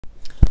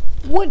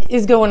What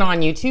is going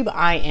on YouTube?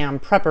 I am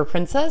Prepper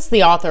Princess,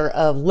 the author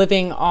of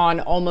Living on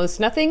Almost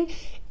Nothing.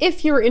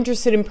 If you're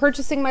interested in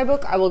purchasing my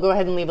book, I will go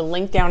ahead and leave a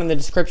link down in the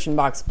description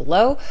box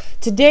below.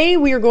 Today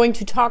we are going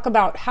to talk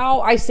about how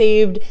I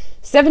saved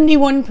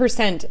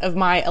 71% of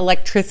my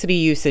electricity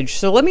usage.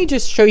 So let me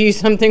just show you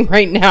something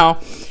right now.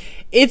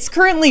 It's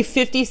currently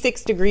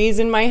 56 degrees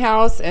in my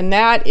house, and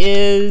that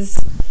is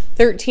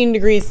 13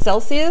 degrees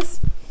Celsius.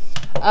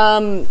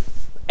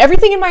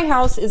 Everything in my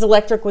house is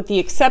electric with the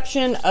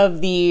exception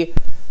of the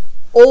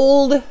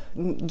old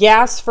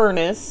gas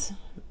furnace,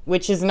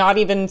 which is not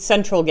even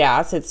central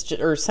gas, it's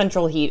just, or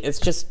central heat. It's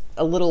just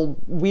a little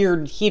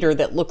weird heater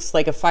that looks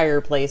like a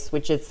fireplace,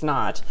 which it's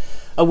not.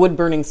 A wood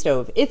burning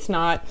stove, it's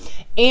not.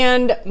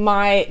 And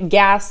my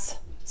gas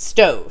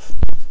stove.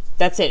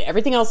 That's it.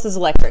 Everything else is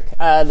electric.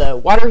 The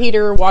water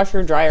heater,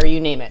 washer, dryer,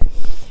 you name it.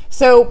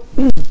 So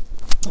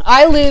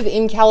I live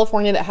in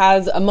California that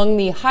has among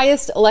the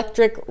highest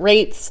electric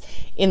rates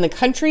in the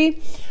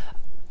country.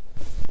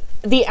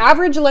 The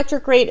average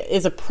electric rate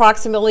is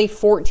approximately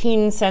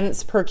 14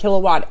 cents per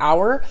kilowatt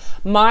hour.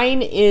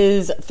 Mine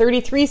is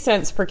 33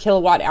 cents per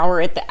kilowatt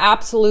hour at the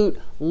absolute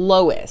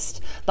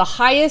lowest. The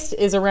highest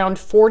is around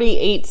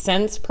 48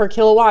 cents per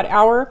kilowatt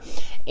hour.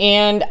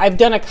 And I've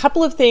done a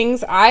couple of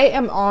things. I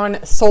am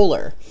on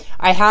solar.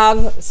 I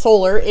have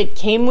solar. It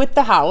came with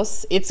the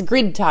house. It's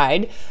grid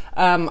tied.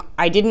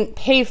 I didn't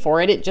pay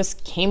for it. It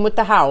just came with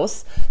the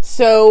house.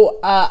 So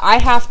I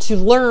have to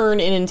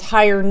learn an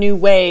entire new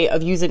way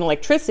of using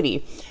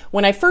electricity.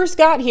 When I first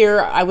got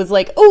here, I was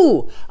like,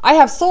 oh, I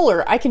have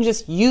solar. I can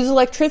just use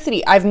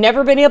electricity. I've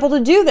never been able to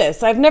do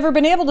this. I've never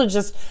been able to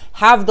just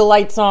have the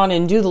lights on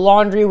and do the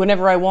laundry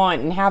whenever I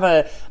want and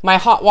have my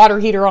hot water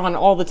heater on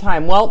all the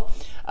time. Well,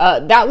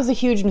 that was a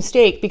huge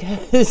mistake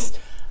because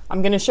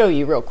I'm going to show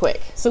you real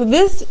quick. So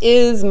this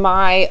is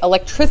my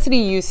electricity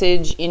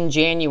usage in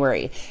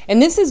January.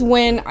 And this is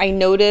when I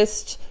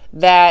noticed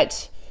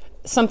that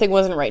something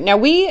wasn't right. Now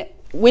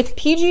with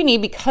PG&E,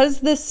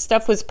 because this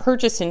stuff was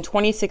purchased in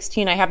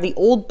 2016, I have the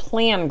old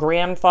plan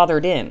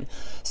grandfathered in.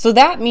 So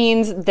that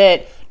means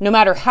that no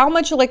matter how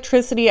much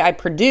electricity I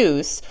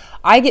produce,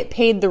 I get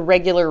paid the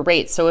regular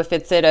rate. So if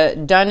it's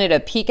done at a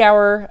peak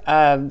hour,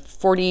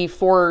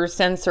 44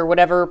 cents or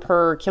whatever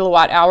per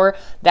kilowatt hour,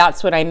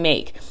 that's what I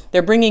make.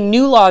 They're bringing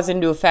new laws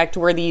into effect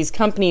where these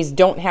companies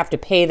don't have to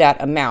pay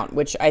that amount,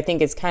 which I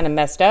think is kind of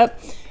messed up,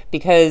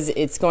 because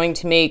it's going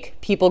to make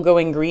people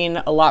going green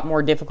a lot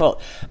more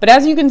difficult. But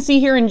as you can see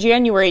here in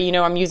January, you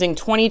know, I'm using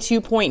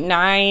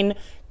 22.9,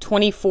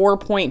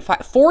 24.5,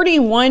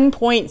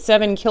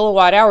 41.7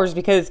 kilowatt hours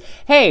because,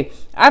 hey,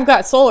 I've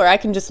got solar, I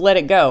can just let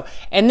it go.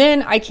 And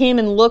then I came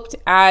and looked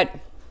at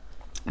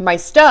my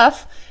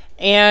stuff,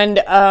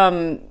 and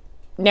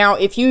now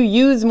if you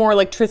use more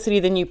electricity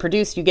than you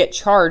produce, you get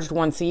charged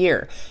once a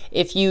year.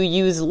 If you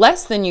use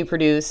less than you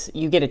produce,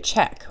 you get a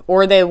check,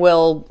 or they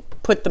will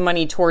put the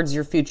money towards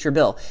your future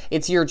bill.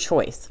 It's your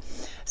choice.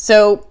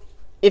 So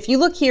if you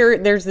look here,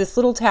 there's this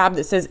little tab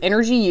that says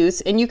energy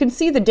use, and you can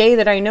see the day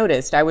that I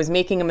noticed I was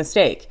making a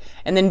mistake,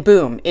 and then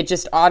boom, it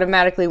just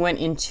automatically went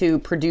into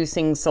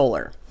producing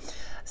solar.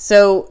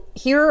 So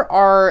here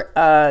are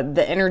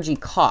the energy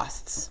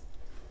costs,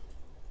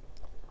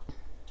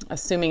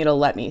 assuming it'll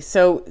let me.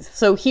 So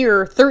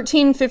here,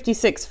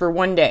 $13.56 for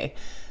one day.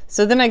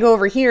 So then I go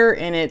over here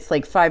and it's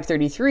like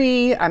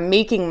 $5.33. I'm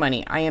making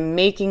money. I am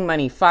making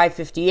money.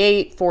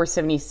 $5.58,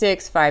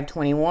 $4.76,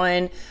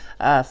 $5.21,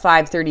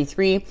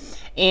 $5.33.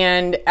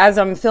 And as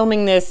I'm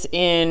filming this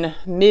in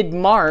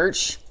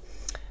mid-March,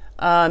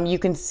 you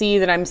can see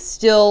that I'm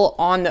still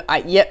on the,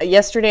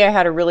 yesterday I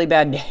had a really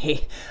bad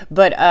day,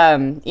 but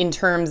in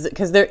terms,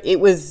 because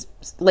it was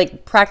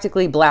like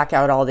practically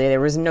blackout all day.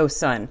 There was no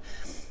sun.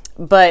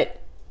 But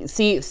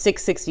see,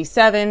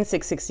 667,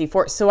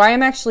 664. So I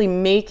am actually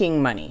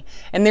making money.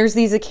 And there's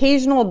these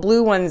occasional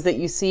blue ones that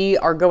you see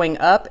are going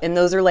up, and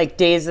those are like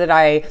days that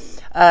I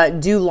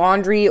do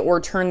laundry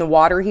or turn the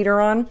water heater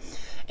on.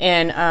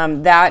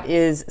 And that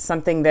is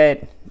something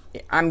that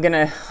I'm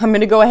gonna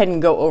go ahead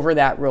and go over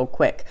that real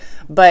quick.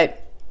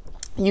 But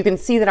you can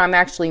see that I'm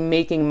actually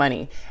making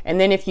money. And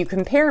then if you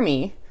compare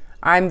me,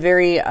 I'm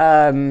very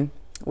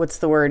what's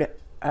the word?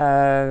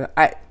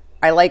 I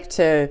like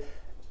to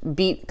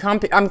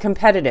I'm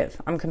competitive.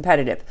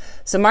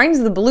 So mine's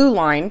the blue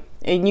line,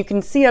 and you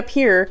can see up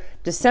here,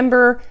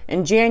 December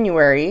and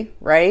January,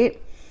 right?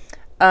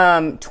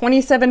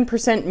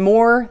 27%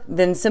 more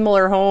than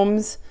similar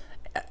homes.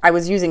 I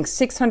was using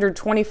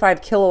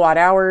 625 kilowatt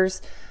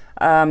hours,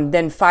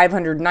 then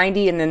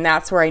 590, and then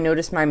that's where I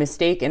noticed my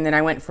mistake, and then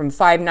I went from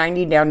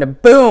 590 down to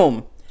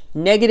boom,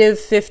 negative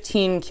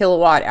 15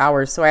 kilowatt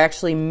hours. So I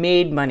actually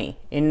made money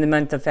in the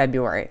month of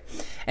February.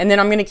 And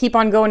then I'm going to keep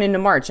on going into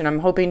March, and I'm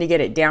hoping to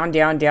get it down,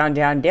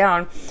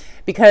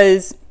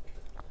 because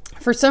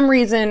for some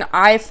reason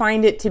I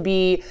find it to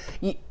be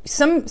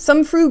some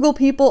frugal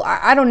people.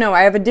 I don't know.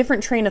 I have a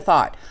different train of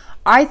thought.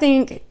 I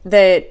think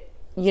that,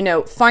 you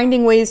know,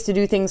 finding ways to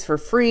do things for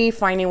free,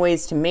 finding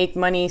ways to make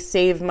money,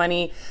 save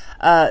money,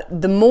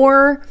 the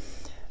more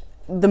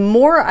the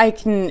more I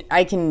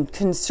can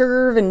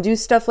conserve and do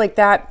stuff like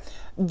that,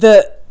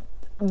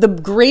 the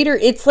greater,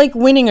 it's like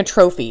winning a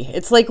trophy.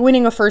 It's like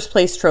winning a first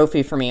place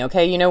trophy for me,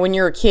 okay? You know, when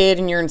you're a kid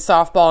and you're in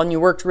softball and you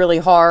worked really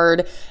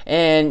hard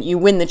and you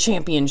win the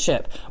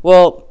championship.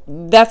 Well,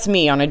 that's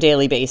me on a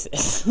daily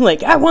basis.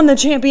 Like, I won the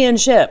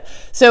championship.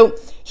 So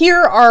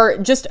here are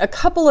just a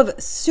couple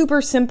of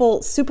super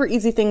simple, super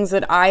easy things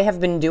that I have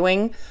been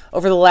doing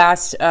over the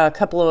last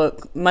couple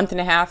of month and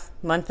a half,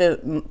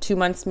 2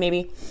 months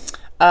maybe,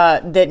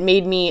 that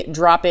made me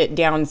drop it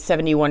down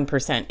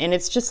 71%. And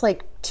it's just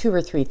like 2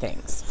 or 3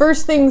 things.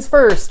 First things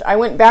first, I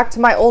went back to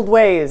my old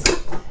ways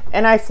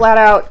and I flat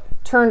out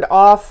turned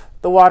off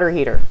the water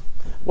heater.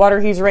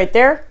 Water heater's right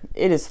there.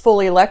 It is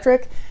fully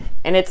electric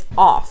and it's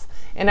off.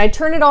 And I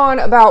turn it on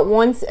about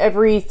once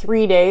every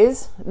 3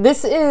 days.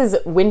 This is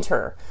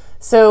winter.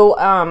 So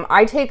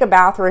I take a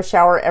bath or a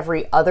shower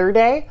every other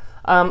day.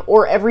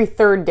 Or every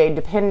 3rd day,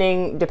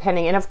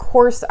 depending. And of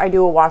course I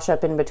do a wash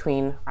up in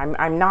between.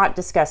 I'm not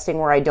disgusting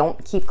where I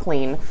don't keep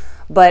clean,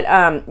 but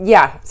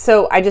yeah,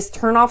 so I just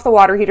turn off the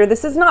water heater.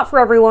 This is not for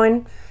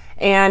everyone.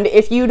 And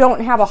if you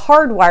don't have a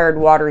hardwired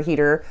water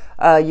heater,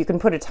 you can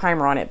put a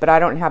timer on it, but I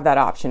don't have that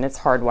option. It's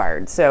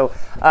hardwired. So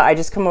I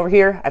just come over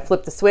here, I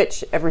flip the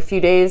switch every few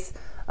days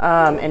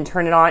and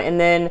turn it on. And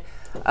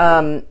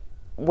then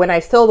when I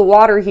fill the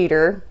water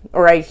heater,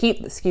 or I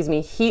heat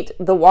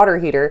the water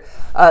heater,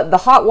 the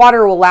hot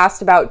water will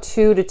last about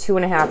 2 to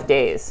 2.5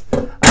 days.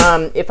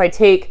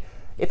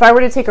 If I were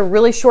to take a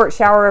really short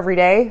shower every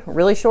day,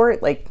 really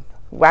short, like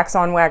wax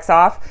on, wax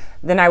off,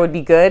 then I would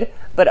be good.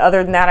 But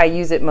other than that, I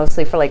use it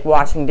mostly for like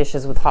washing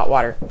dishes with hot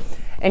water.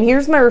 And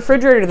here's my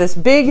refrigerator, this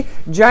big,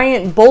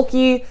 giant,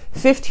 bulky,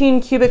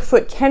 15 cubic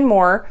foot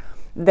Kenmore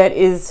that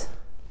is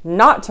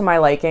not to my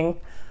liking.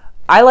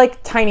 I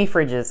like tiny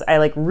fridges. I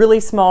like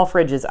really small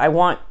fridges. I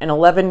want an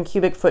 11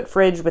 cubic foot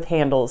fridge with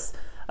handles.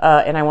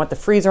 And I want the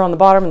freezer on the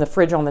bottom and the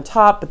fridge on the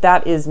top, but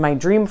that is my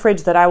dream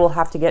fridge that I will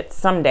have to get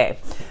someday.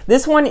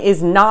 This one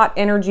is not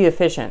energy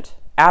efficient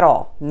at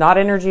all. Not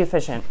energy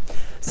efficient.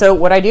 So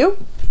what I do,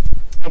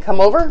 I come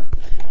over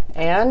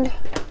and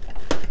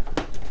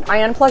I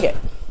unplug it.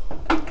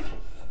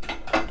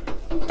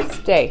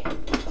 Stay.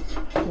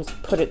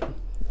 Just put it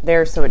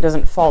there so it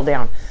doesn't fall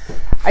down.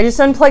 I just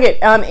unplug it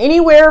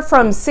anywhere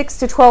from 6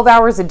 to 12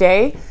 hours a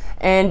day.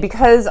 And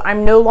because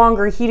I'm no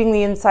longer heating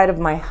the inside of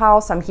my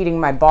house, I'm heating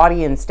my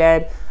body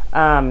instead.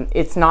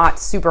 It's not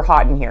super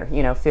hot in here,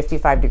 you know,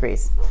 55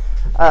 degrees.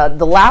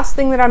 The last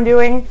thing that I'm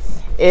doing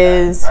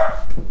is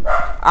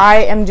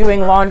I am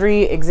doing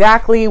laundry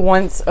exactly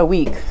once a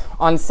week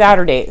on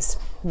Saturdays,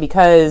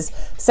 because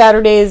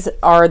Saturdays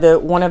are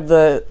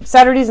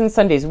Saturdays and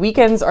Sundays.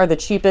 Weekends are the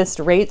cheapest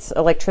rates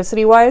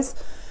electricity wise.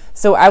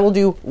 So I will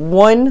do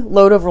 1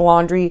 load of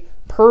laundry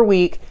per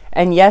week.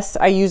 And yes,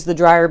 I use the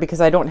dryer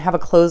because I don't have a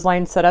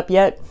clothesline set up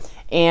yet.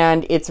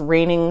 And it's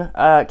raining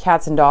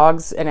cats and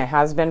dogs, and it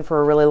has been for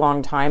a really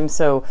long time.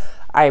 So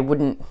it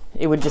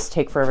would just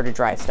take forever to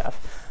dry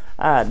stuff.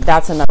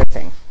 That's another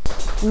thing.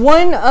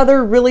 One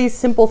other really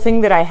simple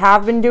thing that I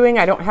have been doing,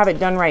 I don't have it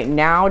done right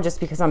now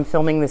just because I'm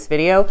filming this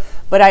video,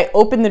 but I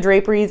open the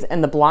draperies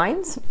and the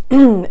blinds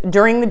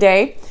during the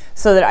day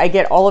so that I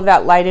get all of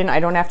that light in. I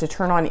don't have to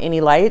turn on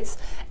any lights.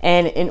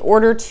 And in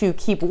order to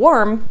keep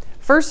warm,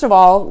 first of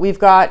all, we've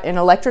got an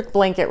electric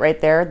blanket right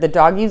there. The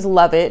doggies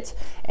love it.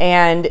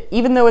 And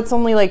even though it's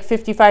only like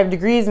 55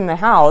 degrees in the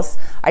house,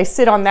 I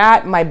sit on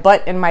that, my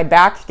butt and my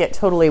back get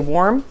totally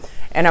warm.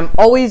 And I'm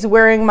always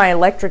wearing my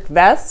electric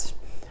vest,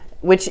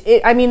 which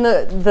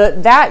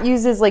that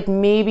uses like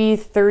maybe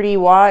 30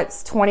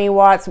 watts, 20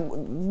 watts,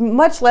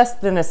 much less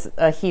than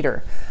a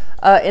heater.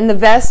 And the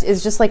vest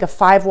is just like a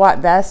 5-watt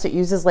vest. It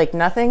uses like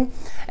nothing.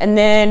 And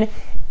then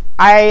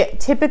I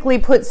typically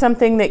put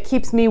something that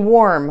keeps me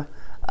warm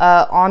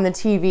on the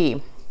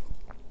TV.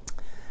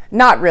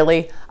 Not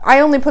really.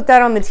 I only put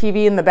that on the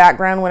TV in the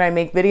background when I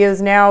make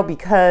videos now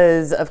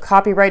because of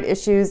copyright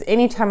issues.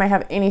 Anytime I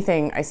have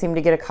anything, I seem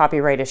to get a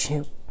copyright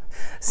issue.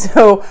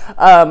 So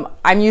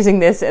I'm using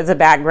this as a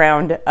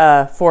background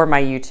for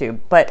my YouTube.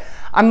 But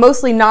I'm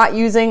mostly not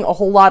using a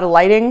whole lot of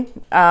lighting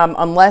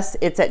unless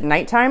it's at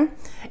nighttime.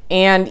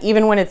 And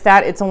even when it's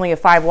that, it's only a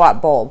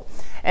 5-watt bulb.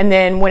 And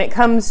then when it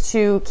comes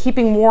to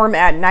keeping warm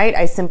at night,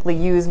 I simply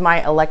use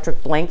my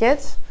electric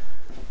blanket,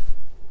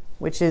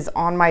 which is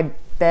on my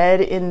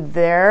bed in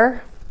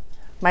there,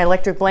 my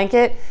electric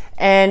blanket,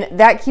 and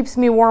that keeps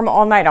me warm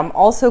all night. I'm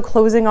also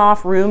closing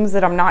off rooms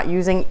that I'm not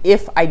using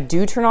if I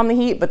do turn on the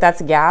heat, but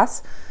that's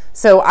gas.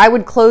 So I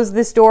would close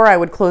this door, I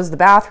would close the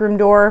bathroom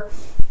door,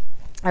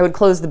 I would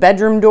close the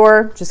bedroom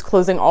door, just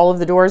closing all of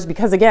the doors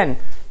because again,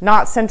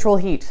 not central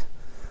heat.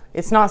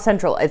 It's not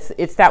central,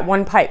 it's that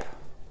one pipe,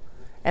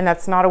 and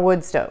that's not a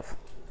wood stove.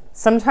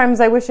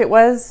 Sometimes I wish it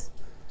was,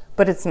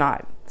 but it's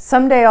not.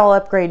 Someday I'll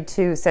upgrade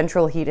to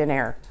central heat and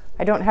air.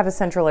 I don't have a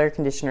central air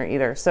conditioner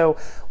either. So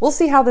we'll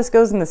see how this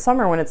goes in the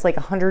summer when it's like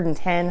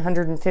 110,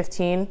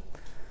 115.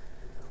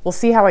 We'll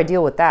see how I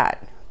deal with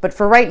that. But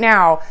for right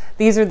now,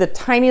 these are the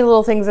tiny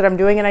little things that I'm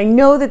doing. And I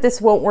know that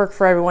this won't work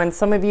for everyone.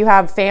 Some of you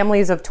have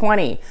families of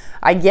 20.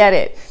 I get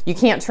it. You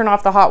can't turn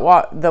off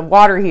the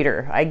water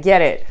heater. I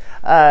get it.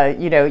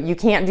 You know, you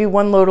can't do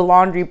 1 load of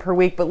laundry per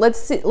week, but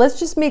let's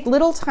just make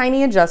little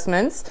tiny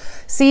adjustments.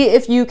 See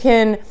if you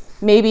can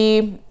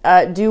maybe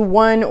do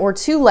 1 or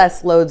 2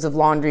 less loads of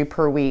laundry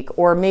per week,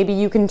 or maybe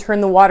you can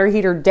turn the water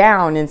heater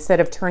down instead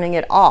of turning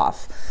it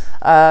off.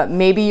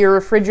 Maybe your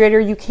refrigerator,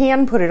 you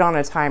can put it on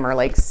a timer,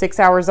 like 6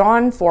 hours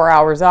on, 4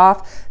 hours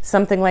off,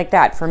 something like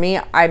that. For me,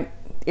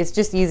 it's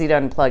just easy to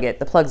unplug it.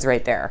 The plug's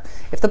right there.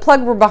 If the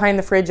plug were behind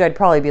the fridge, I'd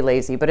probably be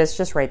lazy, but it's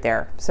just right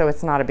there. So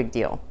it's not a big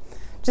deal.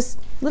 Just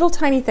little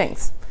tiny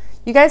things.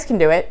 You guys can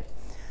do it.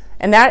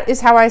 And that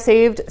is how I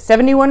saved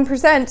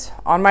 71%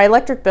 on my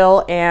electric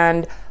bill,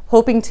 and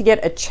hoping to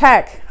get a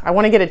check. I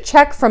want to get a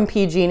check from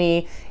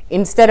PG&E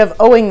instead of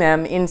owing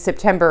them in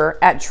September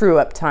at true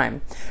up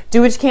time.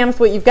 Do what you can with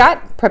what you've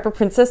got. Prepper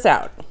Princess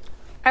out.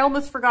 I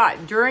almost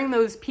forgot, during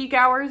those peak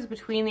hours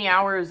between the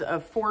hours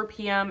of 4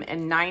 p.m.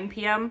 and 9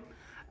 p.m.,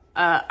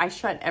 I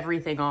shut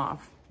everything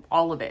off,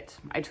 all of it.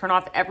 I turn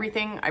off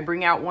everything. I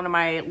bring out one of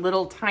my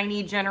little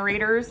tiny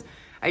generators.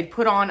 I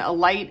put on a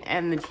light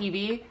and the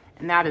TV,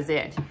 and that is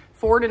it.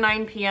 4 to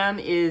 9 p.m.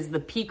 is the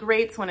peak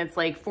rates when it's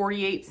like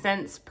 48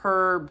 cents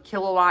per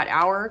kilowatt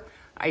hour.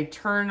 I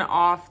turn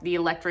off the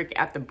electric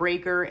at the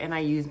breaker, and I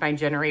use my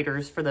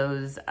generators for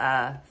those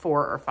 4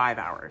 or 5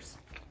 hours.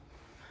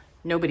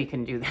 Nobody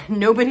can do that.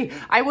 Nobody,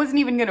 I wasn't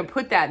even gonna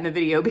put that in the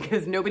video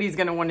because nobody's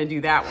gonna wanna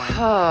do that one.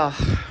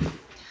 Oh,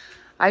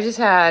 I just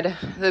had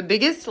the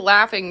biggest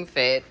laughing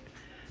fit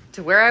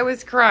to where I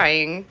was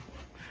crying.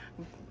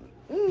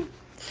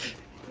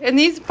 And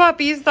these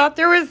puppies thought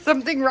there was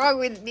something wrong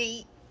with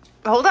me.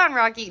 Hold on,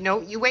 Rocky. No,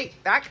 you wait.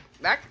 Back.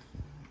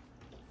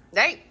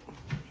 Hey.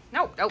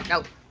 No.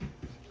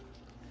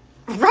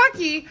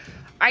 Rocky,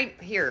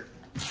 here.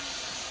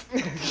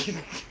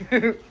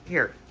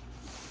 Here.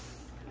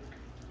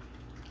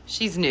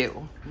 She's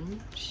new.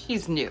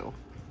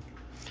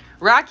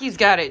 Rocky's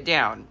got it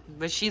down,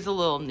 but she's a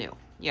little new.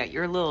 Yeah,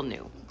 you're a little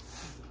new.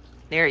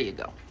 There you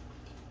go.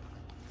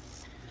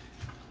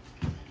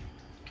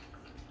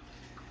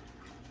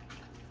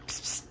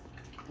 Psst, psst.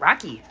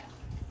 Rocky.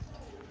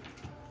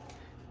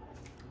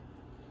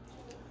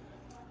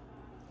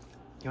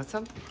 You want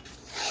some?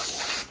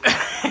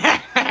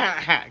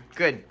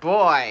 Good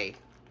boy.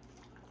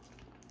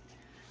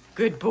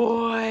 Good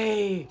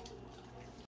boy.